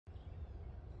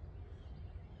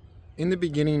In the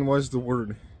beginning was the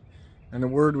Word, and the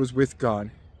Word was with God,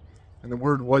 and the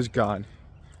Word was God.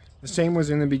 The same was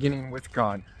in the beginning with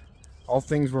God. All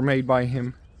things were made by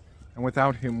him, and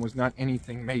without him was not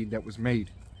anything made that was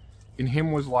made. In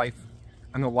him was life,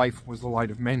 and the life was the light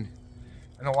of men.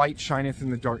 And the light shineth in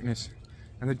the darkness,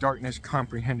 and the darkness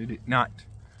comprehended it not.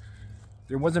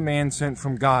 There was a man sent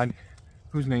from God,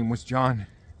 whose name was John.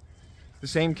 The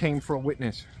same came for a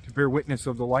witness, to bear witness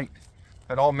of the light,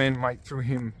 that all men through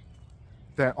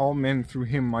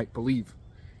him might believe.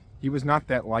 He was not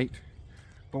that light,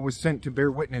 but was sent to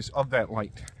bear witness of that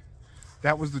light.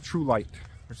 That was the true light,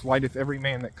 which lighteth every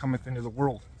man that cometh into the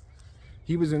world.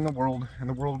 He was in the world, and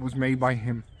the world was made by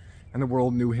him, and the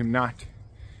world knew him not.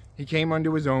 He came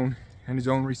unto his own, and his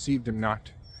own received him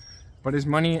not. But as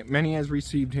many as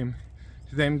received him,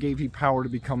 to them gave he power to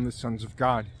become the sons of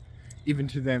God, even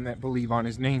to them that believe on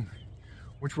his name,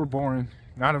 which were born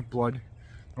not of blood,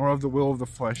 nor of the will of the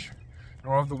flesh,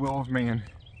 nor of the will of man,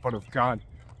 but of God.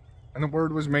 And the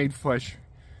Word was made flesh,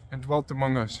 and dwelt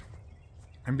among us,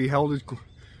 and we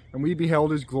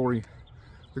beheld his glory,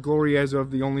 the glory as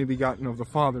of the only begotten of the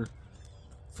Father,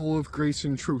 full of grace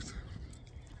and truth.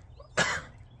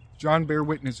 John bare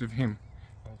witness of him,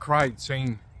 and cried,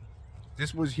 saying,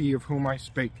 This was he of whom I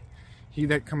spake. He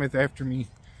that cometh after me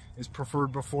is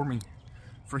preferred before me,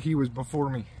 for he was before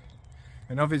me.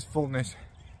 And of his fullness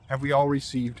have we all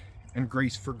received, and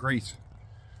grace for grace.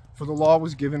 For the law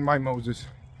was given by Moses,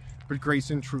 but grace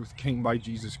and truth came by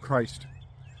Jesus Christ.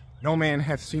 No man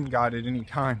hath seen God at any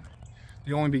time.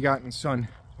 The only begotten Son,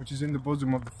 which is in the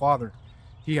bosom of the Father,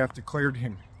 he hath declared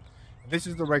him. And this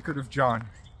is the record of John.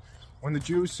 When the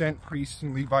Jews sent priests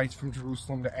and Levites from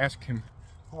Jerusalem to ask him,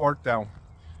 Who art thou?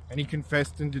 And he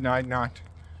confessed and denied not,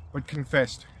 but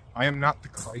confessed, I am not the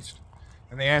Christ.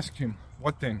 And they asked him,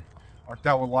 What then? Art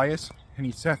thou Elias? And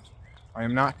he saith, I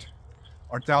am not.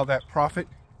 Art thou that prophet?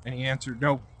 And he answered,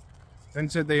 No. Then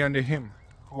said they unto him,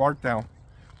 Who art thou?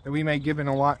 That we may give an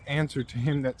answer to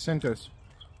him that sent us.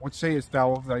 What sayest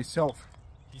thou of thyself?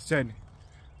 He said,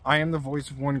 I am the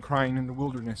voice of one crying in the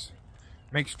wilderness,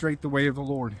 Make straight the way of the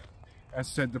Lord, as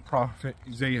said the prophet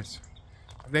Isaiah.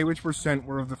 And they which were sent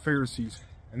were of the Pharisees,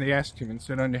 and they asked him, and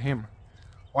said unto him,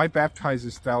 Why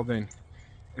baptizest thou then,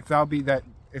 if thou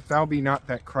be not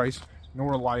that Christ,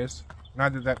 nor Elias,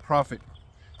 neither that prophet?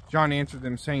 John answered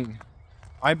them, saying,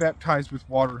 I baptize with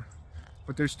water,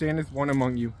 but there standeth one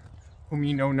among you, whom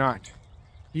ye know not.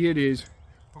 He it is,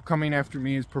 who coming after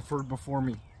me is preferred before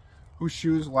me, whose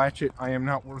shoes latchet I am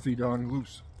not worthy to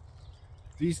unloose.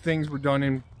 These things were done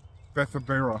in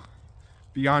Bethabara,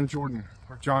 beyond Jordan,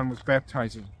 where John was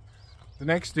baptizing. The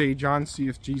next day John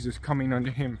seeth Jesus coming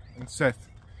unto him, and saith,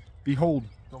 Behold,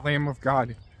 the Lamb of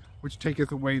God, which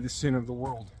taketh away the sin of the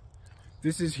world.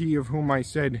 This is he of whom I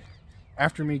said,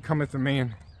 After me cometh a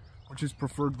man, which is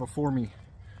preferred before me,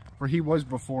 for he was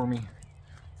before me,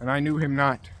 and I knew him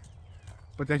not,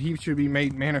 but that he should be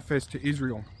made manifest to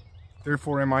Israel.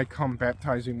 Therefore am I come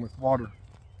baptizing with water.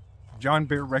 John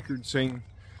bare record, saying,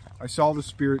 I saw the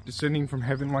Spirit descending from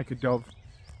heaven like a dove,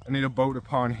 and it abode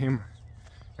upon him.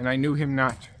 And I knew him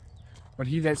not. But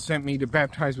he that sent me to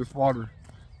baptize with water,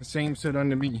 the same said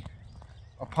unto me,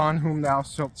 Upon whom thou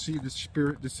shalt see the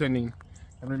Spirit descending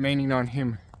and remaining on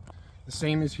him, the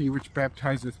same is he which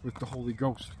baptizeth with the Holy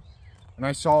Ghost. And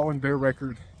I saw and bare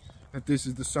record that this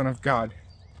is the Son of God.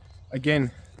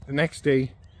 Again, the next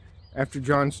day, after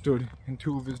John stood, and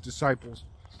two of his disciples,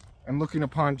 and looking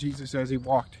upon Jesus as he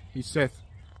walked, he saith,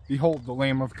 Behold, the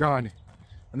Lamb of God.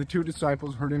 And the two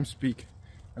disciples heard him speak,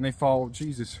 and they followed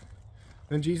Jesus.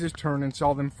 Then Jesus turned and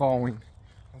saw them following,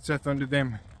 and saith unto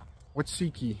them, What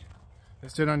seek ye? They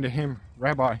said unto him,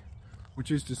 Rabbi,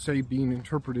 which is to say, being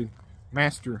interpreted,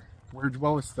 Master, where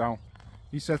dwellest thou?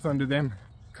 He saith unto them,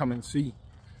 Come and see.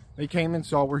 They came and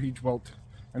saw where he dwelt,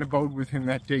 and abode with him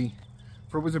that day,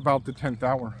 for it was about the 10th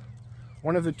hour.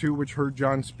 One of the two which heard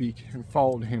John speak, and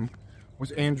followed him,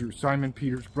 was Andrew, Simon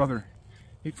Peter's brother.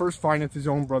 He first findeth his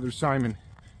own brother Simon,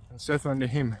 and saith unto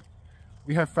him,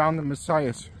 We have found the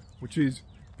Messiah, which is,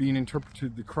 being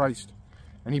interpreted, the Christ.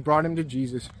 And he brought him to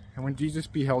Jesus, and when Jesus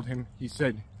beheld him, he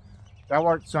said, Thou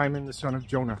art Simon the son of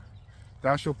Jonah.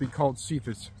 Thou shalt be called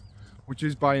Cephas, which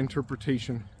is by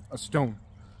interpretation, a stone.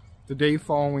 The day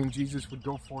following, Jesus would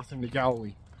go forth into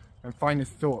Galilee, and findeth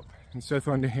Philip, and saith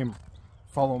unto him,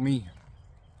 Follow me.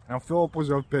 Now Philip was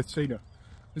of Bethsaida,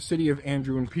 the city of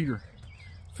Andrew and Peter.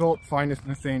 Philip findeth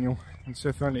Nathanael, and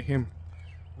saith unto him,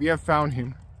 We have found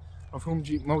him, of whom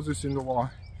Moses in the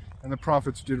law and the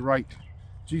prophets did write,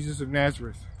 Jesus of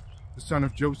Nazareth, the son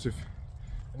of Joseph.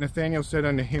 And Nathanael said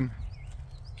unto him,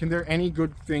 Can there any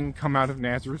good thing come out of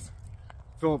Nazareth?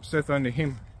 Philip saith unto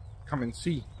him, Come and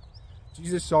see.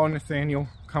 Jesus saw Nathanael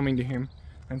coming to him,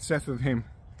 and saith of him,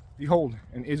 Behold,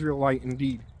 an Israelite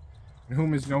indeed, in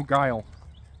whom is no guile.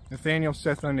 Nathanael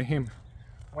saith unto him,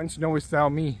 Whence knowest thou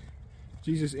me?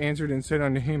 Jesus answered and said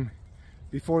unto him,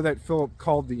 Before that Philip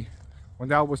called thee, when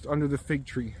thou wast under the fig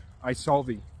tree, I saw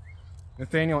thee.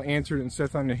 Nathanael answered and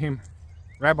saith unto him,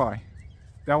 Rabbi,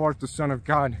 thou art the Son of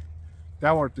God,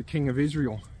 thou art the King of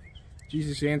Israel.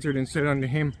 Jesus answered and said unto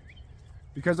him,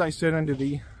 Because I said unto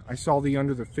thee, I saw thee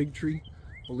under the fig tree,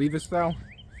 believest thou?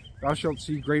 Thou shalt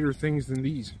see greater things than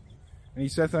these. And he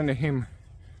saith unto him,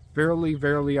 Verily,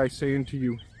 verily, I say unto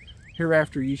you,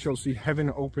 hereafter ye shall see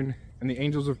heaven open, and the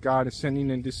angels of God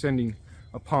ascending and descending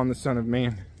upon the Son of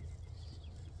Man.